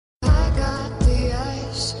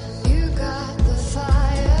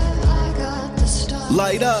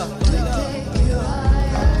Light up.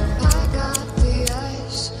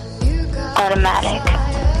 Automatic.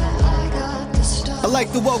 I'd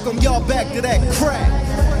like to welcome y'all back to that crack.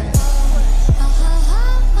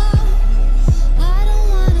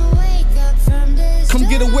 Come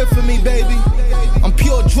get a whiff of me, baby. I'm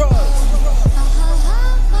pure drugs.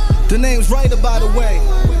 The name's Ryder, by the way.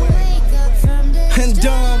 And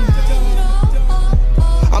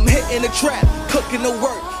I'm hitting the trap, cooking the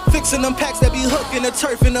work, fixing them packs that be hooking the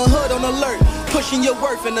turf in the hood on alert. Pushing your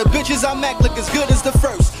worth, and the bitches I mac look as good as the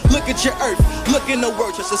first. Look at your earth, looking to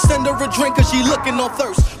work. Just to send her a drink cause she looking on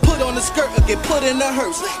thirst. Put on the skirt or get put in the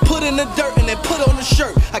hearse. Put in the dirt and then put on the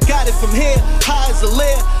shirt. I got it from here, high as a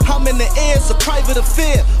lair. I'm in the air, it's a private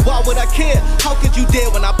affair. Why would I care? How could you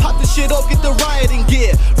dare? When I pop the shit off, get the rioting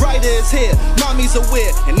gear. Ryder is here, mommy's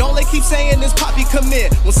aware. And all they keep saying is Poppy come here.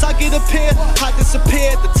 Once I get a pair, I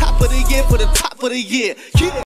disappear at the top of the year for the top of the year. Yeah.